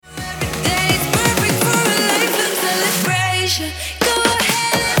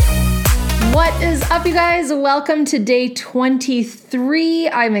Up, you guys? Welcome to day 23.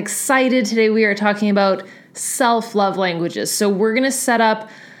 I'm excited. Today we are talking about self-love languages. So we're going to set up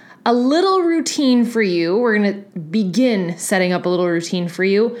a little routine for you. We're going to begin setting up a little routine for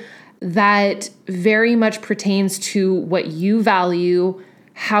you that very much pertains to what you value,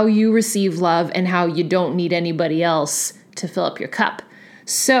 how you receive love, and how you don't need anybody else to fill up your cup.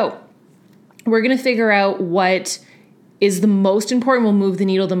 So we're going to figure out what is the most important, will move the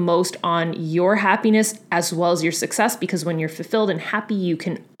needle the most on your happiness as well as your success, because when you're fulfilled and happy, you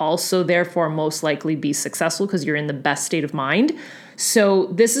can also therefore most likely be successful because you're in the best state of mind. So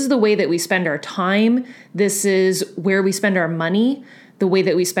this is the way that we spend our time. This is where we spend our money, the way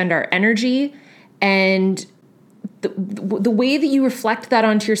that we spend our energy, and the way that you reflect that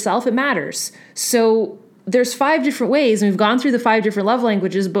onto yourself, it matters. So there's 5 different ways, and we've gone through the 5 different love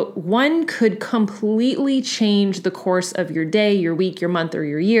languages, but one could completely change the course of your day, your week, your month, or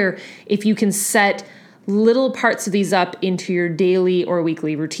your year if you can set little parts of these up into your daily or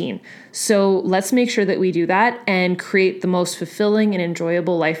weekly routine. So let's make sure that we do that and create the most fulfilling and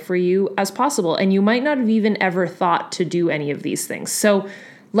enjoyable life for you as possible. And you might not have even ever thought to do any of these things. So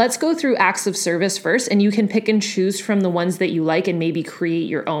let's go through acts of service first, and you can pick and choose from the ones that you like and maybe create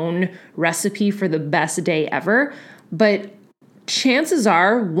your own recipe for the best day ever. But chances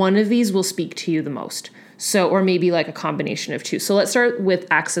are one of these will speak to you the most. So, or maybe like a combination of 2. So let's start with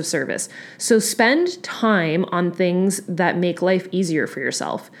acts of service. So spend time on things that make life easier for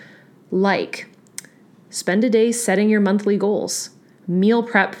yourself. Like spend a day setting your monthly goals, meal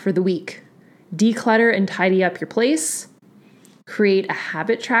prep for the week, declutter and tidy up your place, create a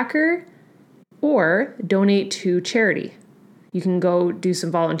habit tracker, or donate to charity. You can go do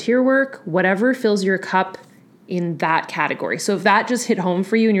some volunteer work, whatever fills your cup in that category. So if that just hit home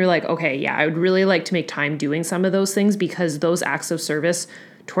for you and you're like, okay, yeah, I would really like to make time doing some of those things because those acts of service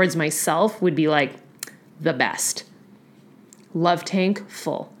towards myself would be like the best. Love tank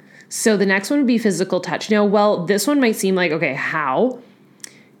full. So the next one would be physical touch. Now, well, this one might seem like, okay, how?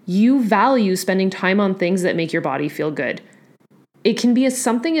 You value spending time on things that make your body feel good. It can be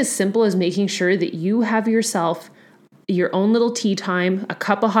something as simple as making sure that you have yourself your own little tea time, a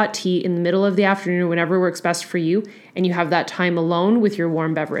cup of hot tea in the middle of the afternoon, whenever works best for you, and you have that time alone with your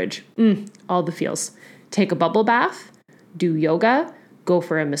warm beverage. All the feels. Take a bubble bath, do yoga, go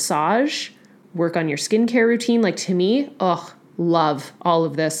for a massage, work on your skincare routine. Like to me, love all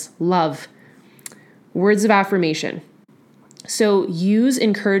of this. Love. Words of affirmation. So use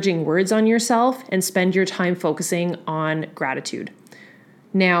encouraging words on yourself and spend your time focusing on gratitude.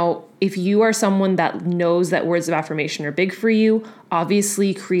 Now, if you are someone that knows that words of affirmation are big for you,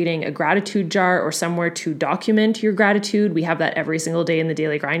 obviously creating a gratitude jar or somewhere to document your gratitude. We have that every single day in the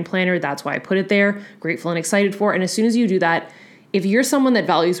Daily Grind Planner. That's why I put it there. Grateful and excited for. And as soon as you do that, if you're someone that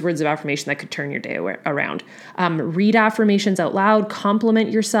values words of affirmation, that could turn your day around. Read affirmations out loud, compliment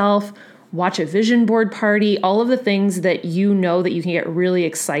yourself, watch a vision board party, all of the things that you know that you can get really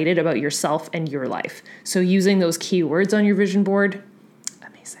excited about yourself and your life. So using those keywords on your vision board,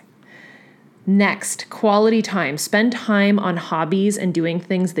 amazing. Next, quality time. Spend time on hobbies and doing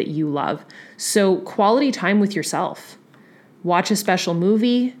things that you love. So quality time with yourself. Watch a special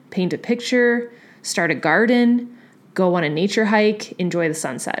movie, paint a picture, start a garden, go on a nature hike, enjoy the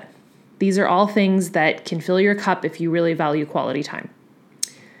sunset. These are all things that can fill your cup if you really value quality time.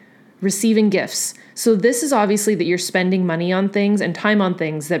 Receiving gifts. So this is obviously that you're spending money on things and time on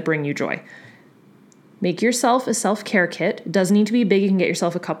things that bring you joy. Make yourself a self-care kit. It doesn't need to be big. You can get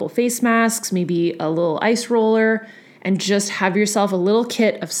yourself a couple face masks, maybe a little ice roller, and just have yourself a little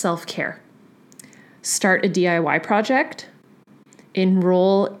kit of self-care. Start a DIY project.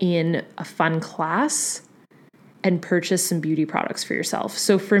 Enroll in a fun class. And purchase some beauty products for yourself.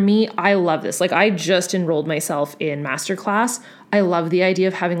 So for me, I love this. Like I just enrolled myself in masterclass. I love the idea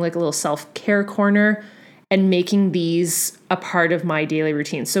of having like a little self-care corner and making these a part of my daily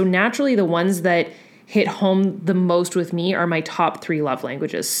routine. So naturally, the ones that hit home the most with me are my top 3 love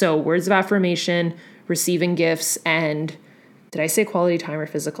languages. So words of affirmation, receiving gifts, and did I say quality time or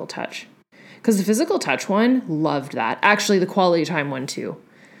physical touch? Because the physical touch one, loved that. Actually, the quality time one too.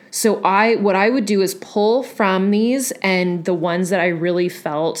 So what I would do is pull from these and the ones that I really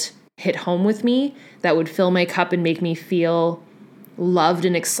felt hit home with me that would fill my cup and make me feel loved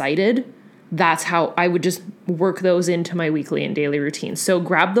and excited. That's how I would just work those into my weekly and daily routine. So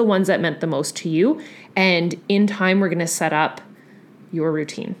grab the ones that meant the most to you. And in time, we're going to set up your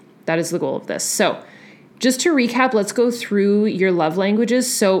routine. That is the goal of this. So just to recap, let's go through your love languages.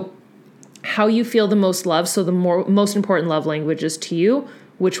 So how you feel the most love. So the most important love languages to you.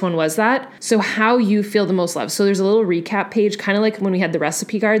 which one was that? So how you feel the most love. So there's a little recap page, kind of like when we had the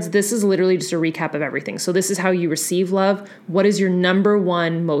recipe cards. This is literally just a recap of everything. So this is how you receive love. What is your number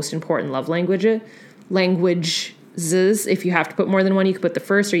one most important love languages? If you have to put more than one, you can put the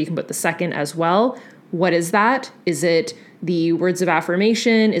first or you can put the second as well. What is that? Is it the words of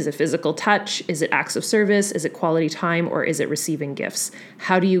affirmation? Is it physical touch? Is it acts of service? Is it quality time? Or is it receiving gifts?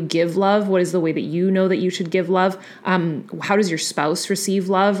 How do you give love? What is the way that you know that you should give love? How does your spouse receive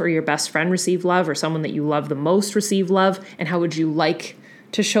love, or your best friend receive love, or someone that you love the most receive love? And how would you like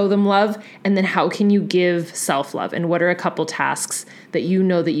to show them love? And then how can you give self-love? And what are a couple tasks that you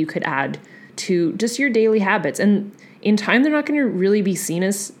know that you could add to just your daily habits? And in time, they're not going to really be seen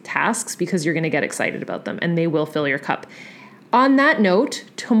as tasks because you're going to get excited about them and they will fill your cup. On that note,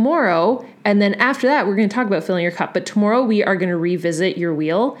 tomorrow, and then after that, we're going to talk about filling your cup. But tomorrow we are going to revisit your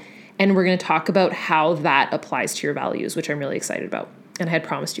wheel and we're going to talk about how that applies to your values, which I'm really excited about. And I had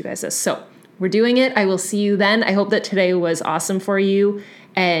promised you guys this. So we're doing it. I will see you then. I hope that today was awesome for you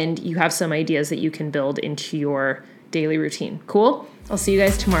and you have some ideas that you can build into your daily routine. Cool? I'll see you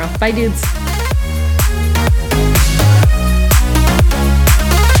guys tomorrow. Bye, dudes.